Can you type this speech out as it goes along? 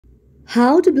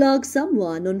How to block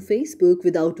someone on Facebook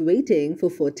without waiting for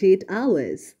 48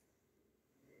 hours.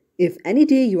 If any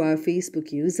day you are a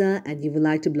Facebook user and you would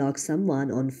like to block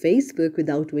someone on Facebook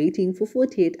without waiting for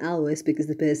 48 hours because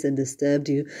the person disturbed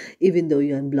you, even though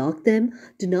you unblocked them,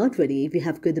 do not worry, we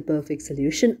have got the perfect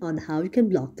solution on how you can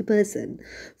block the person.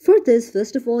 For this,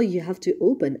 first of all, you have to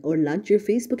open or launch your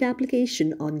Facebook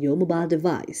application on your mobile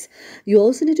device. You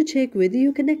also need to check whether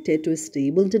you're connected to a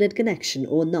stable internet connection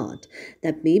or not.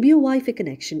 That may be your Wi-Fi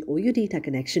connection or your data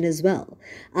connection as well.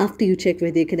 After you check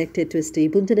whether you're connected to a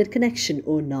stable internet connection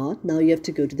or not, now you have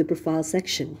to go to the profile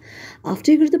section.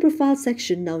 After you go to the profile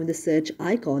section, now in the search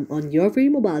icon on your very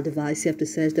mobile device, you have to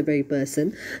search the very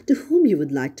person to whom you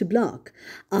would like to block.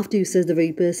 After you search the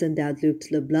very person that looks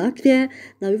blocked there,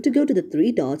 now you have to go to the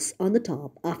three dots on the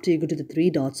top. After you go to the three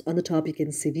dots on the top, you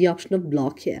can see the option of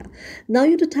block here. Now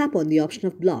you have to tap on the option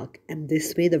of block, and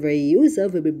this way the very user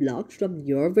will be blocked from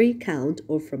your very account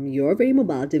or from your very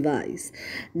mobile device.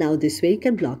 Now this way you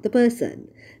can block the person.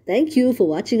 Thank you for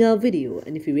watching our video,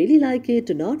 and if you really like it,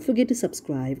 do not forget to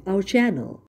subscribe our channel.